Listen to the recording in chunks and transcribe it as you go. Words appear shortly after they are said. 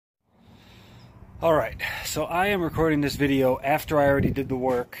Alright, so I am recording this video after I already did the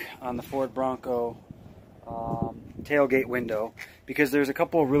work on the Ford Bronco tailgate window, because there's a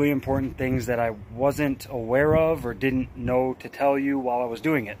couple of really important things that I wasn't aware of or didn't know to tell you while I was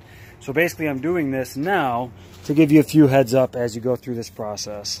doing it. So basically I'm doing this now to give you a few heads up as you go through this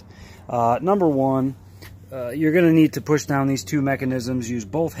process. Number one, you're going to need to push down these two mechanisms. Use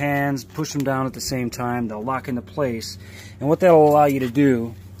both hands, push them down at the same time. They'll lock into place. And what that will allow you to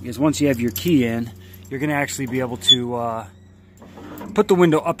do is once you have your key in, you're going to actually be able to put the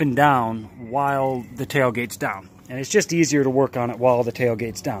window up and down while the tailgate's down. And it's just easier to work on it while the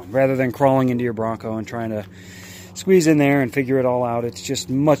tailgate's down, rather than crawling into your Bronco and trying to squeeze in there and figure it all out. It's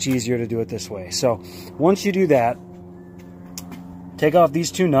just much easier to do it this way. So once you do that, take off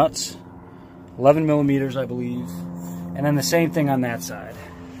these two nuts, 11 millimeters I believe, and then the same thing on that side.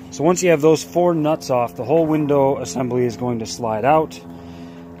 So once you have those four nuts off, the whole window assembly is going to slide out.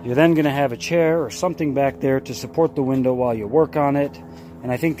 You're then going to have a chair or something back there to support the window while you work on it.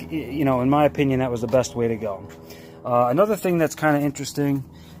 And I think, you know, in my opinion, that was the best way to go. Another thing that's kind of interesting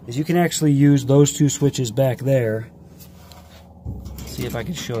is you can actually use those two switches back there. Let's see if I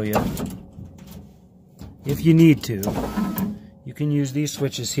can show you. If you need to, you can use these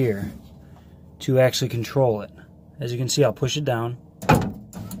switches here to actually control it. As you can see, I'll push it down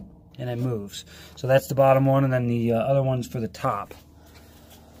and it moves. So that's the bottom one, and then the other one's for the top.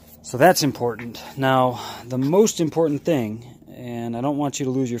 So that's important. Now, the most important thing, and I don't want you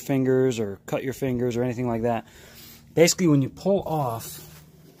to lose your fingers or cut your fingers or anything like that. Basically, when you pull off,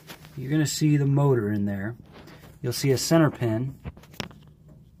 you're going to see the motor in there. You'll see a center pin,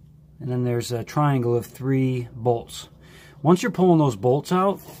 and then there's a triangle of 3 bolts. Once you're pulling those bolts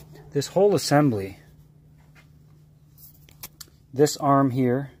out, this whole assembly, this arm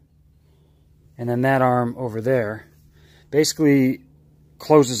here, and then that arm over there, basically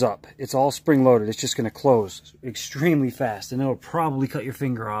closes up. It's all spring-loaded. It's just going to close extremely fast, and it'll probably cut your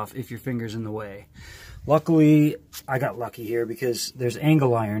finger off if your finger's in the way. Luckily, I got lucky here because there's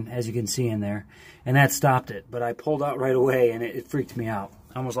angle iron, as you can see in there, and that stopped it. But I pulled out right away, and it freaked me out.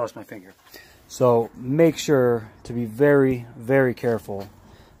 I almost lost my finger. So make sure to be very, very careful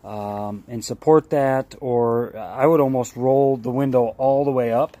and support that, or I would almost roll the window all the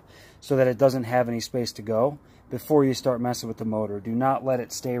way up so that it doesn't have any space to go before you start messing with the motor. Do not let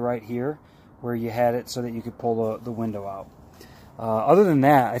it stay right here where you had it so that you could pull the window out. Other than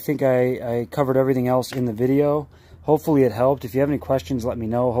that, I think I covered everything else in the video. Hopefully it helped. If you have any questions, let me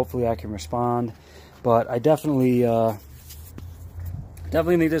know. Hopefully I can respond. But I definitely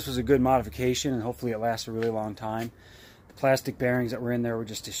think this was a good modification, and hopefully it lasts a really long time. The plastic bearings that were in there were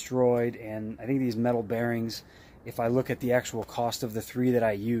just destroyed, and I think these metal bearings, if I look at the actual cost of the 3 that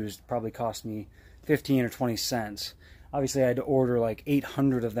I used, probably cost me 15 or 20 cents. Obviously I had to order like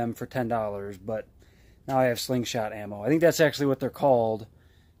 800 of them for $10, but now I have slingshot ammo. I think that's actually what they're called.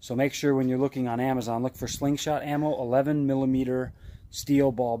 So make sure when you're looking on Amazon, look for slingshot ammo, 11 millimeter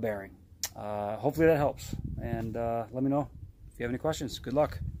steel ball bearing. Hopefully that helps, and let me know if you have any questions. Good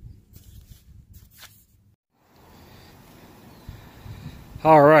luck.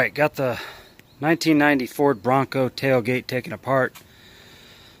 Alright, got the 1990 Ford Bronco tailgate taken apart.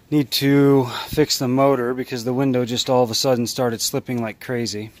 Need to fix the motor because the window just all of a sudden started slipping like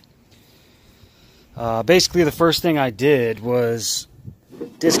crazy. Basically the first thing I did was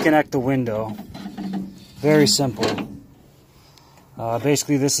disconnect the window. Very simple.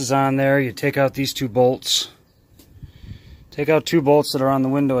 Basically this is on there. You take out these 2 bolts. Take out 2 bolts that are on the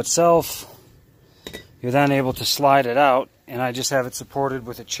window itself. You're then able to slide it out, and I just have it supported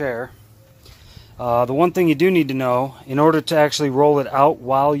with a chair. The one thing you do need to know, in order to actually roll it out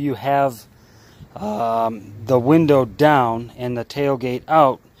while you have the window down and the tailgate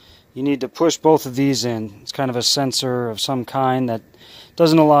out, you need to push both of these in. It's kind of a sensor of some kind that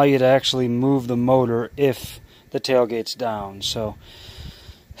doesn't allow you to actually move the motor if the tailgate's down. So,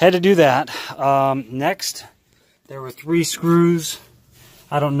 had to do that. Next, there were 3 screws.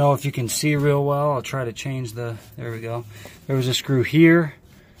 I don't know if you can see real well. I'll try to change the... There we go. There was a screw here,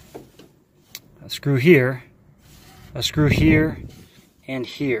 a screw here, a screw here, and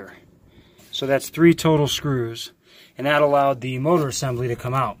here. So that's 3 total screws, and that allowed the motor assembly to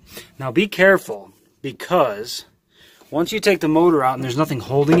come out. Now be careful, because once you take the motor out and there's nothing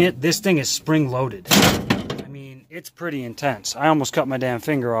holding it, this thing is spring-loaded. I mean, it's pretty intense. I almost cut my damn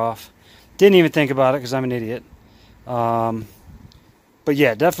finger off. Didn't even think about it because I'm an idiot. But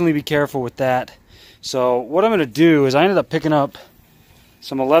yeah, definitely be careful with that. So what I'm going to do is I ended up picking up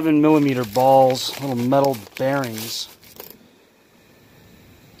some 11 millimeter balls, little metal bearings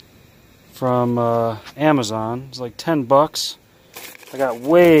from Amazon. It's like 10 bucks. I got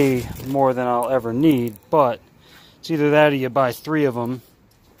way more than I'll ever need, but it's either that or you buy 3 of them,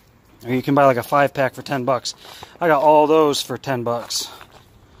 or you can buy like a 5-pack for 10 bucks. I got all those for 10 bucks.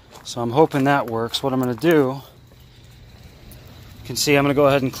 So I'm hoping that works. What I'm going to do, you can see I'm going to go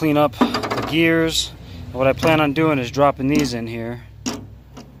ahead and clean up the gears. And what I plan on doing is dropping these in here,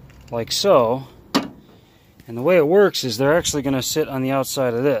 like so. And the way it works is they're actually going to sit on the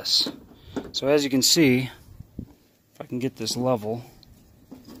outside of this. So as you can see, if I can get this level,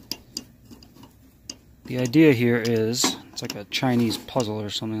 the idea here is, it's like a Chinese puzzle or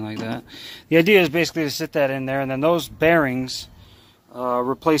something like that. The idea is basically to sit that in there, and then those bearings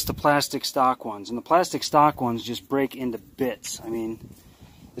replace the plastic stock ones. And the plastic stock ones just break into bits. I mean,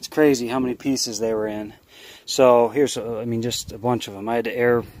 it's crazy how many pieces they were in. So here's, I mean, just a bunch of them. I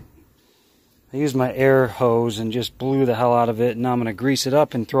used my air hose and just blew the hell out of it. And now I'm going to grease it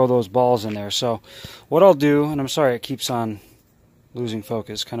up and throw those balls in there. So what I'll do, and I'm sorry it keeps on losing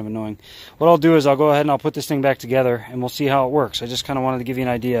focus, kind of annoying. What I'll do is I'll go ahead and I'll put this thing back together and we'll see how it works. I just kind of wanted to give you an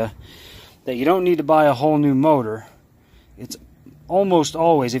idea that you don't need to buy a whole new motor. It's almost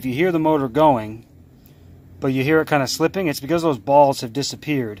always, if you hear the motor going, but you hear it kind of slipping, it's because those balls have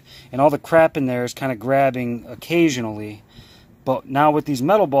disappeared. And all the crap in there is kind of grabbing occasionally. But now with these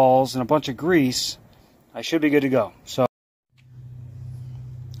metal balls and a bunch of grease, I should be good to go. So,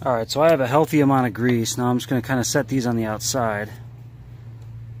 alright, so I have a healthy amount of grease. Now I'm just going to kind of set these on the outside.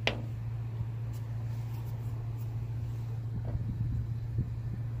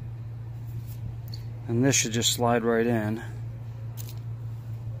 And this should just slide right in.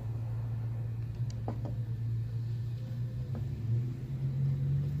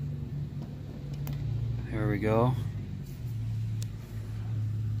 There we go.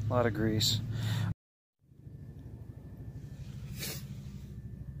 A lot of grease.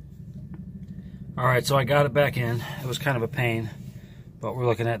 Alright, so I got it back in. It was kind of a pain. But we're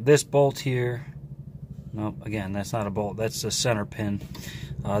looking at this bolt here. Nope, again, that's not a bolt. That's the center pin.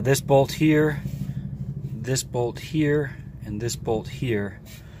 This bolt here, this bolt here, and this bolt here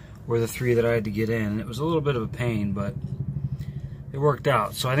were the 3 that I had to get in. It was a little bit of a pain, but it worked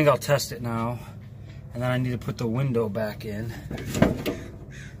out. So I think I'll test it now. And then I need to put the window back in.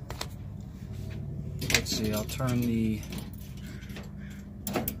 Let's see, I'll turn the...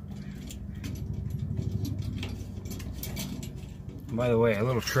 By the way, a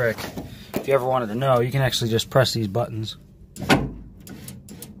little trick. If you ever wanted to know, you can actually just press these buttons.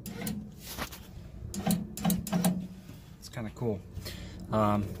 It's kind of cool.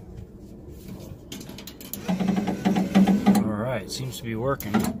 Alright, seems to be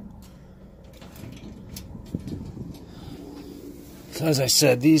working. So as I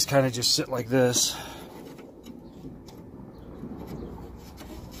said, these kind of just sit like this.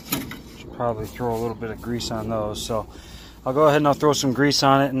 Should probably throw a little bit of grease on those. So I'll go ahead and I'll throw some grease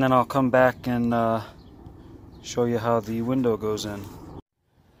on it, and then I'll come back and show you how the window goes in.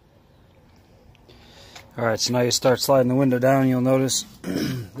 Alright, so now you start sliding the window down, you'll notice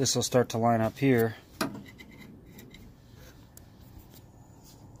this will start to line up here.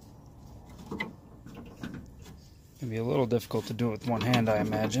 It'll be a little difficult to do it with one hand, I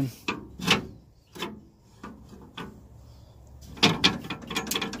imagine.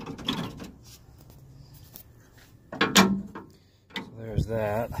 So there's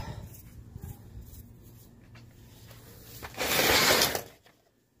that.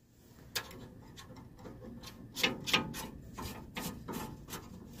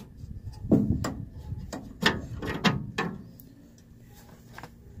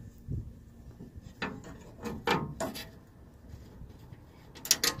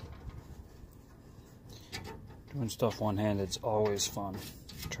 Doing stuff one-handed is always fun.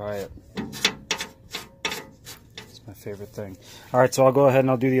 Try it. It's my favorite thing. Alright, so I'll go ahead and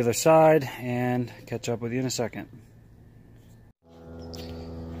I'll do the other side and catch up with you in a second.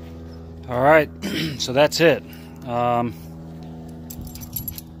 Alright, so that's it.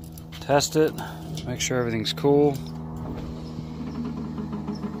 Test it. Make sure everything's cool.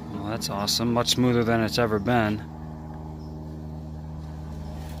 Well, that's awesome. Much smoother than it's ever been.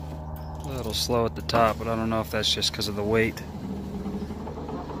 A little slow at the top, but I don't know if that's just because of the weight.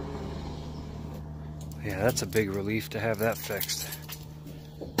 Yeah, that's a big relief to have that fixed.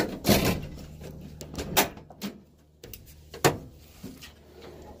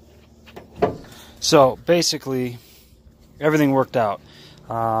 So basically, everything worked out.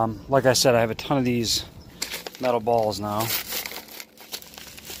 Like I said, I have a ton of these metal balls now.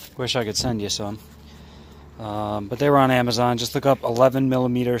 Wish I could send you some. But they were on Amazon. Just look up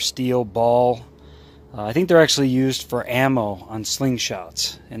 11mm steel ball. I think they're actually used for ammo on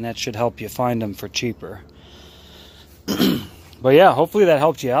slingshots, and that should help you find them for cheaper. But yeah, hopefully that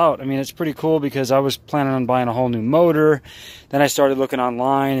helped you out. I mean, it's pretty cool because I was planning on buying a whole new motor. Then I started looking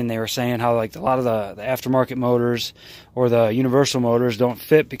online, and they were saying how like a lot of the aftermarket motors or the universal motors don't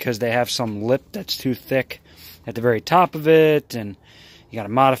fit because they have some lip that's too thick at the very top of it, and you got to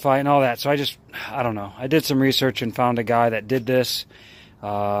modify it and all that. So I don't know. I did some research and found a guy that did this.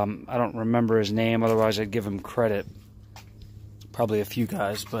 I don't remember his name, otherwise I'd give him credit. Probably a few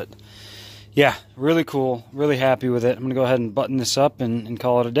guys, but yeah, really cool. Really happy with it. I'm going to go ahead and button this up and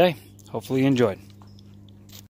call it a day. Hopefully you enjoyed.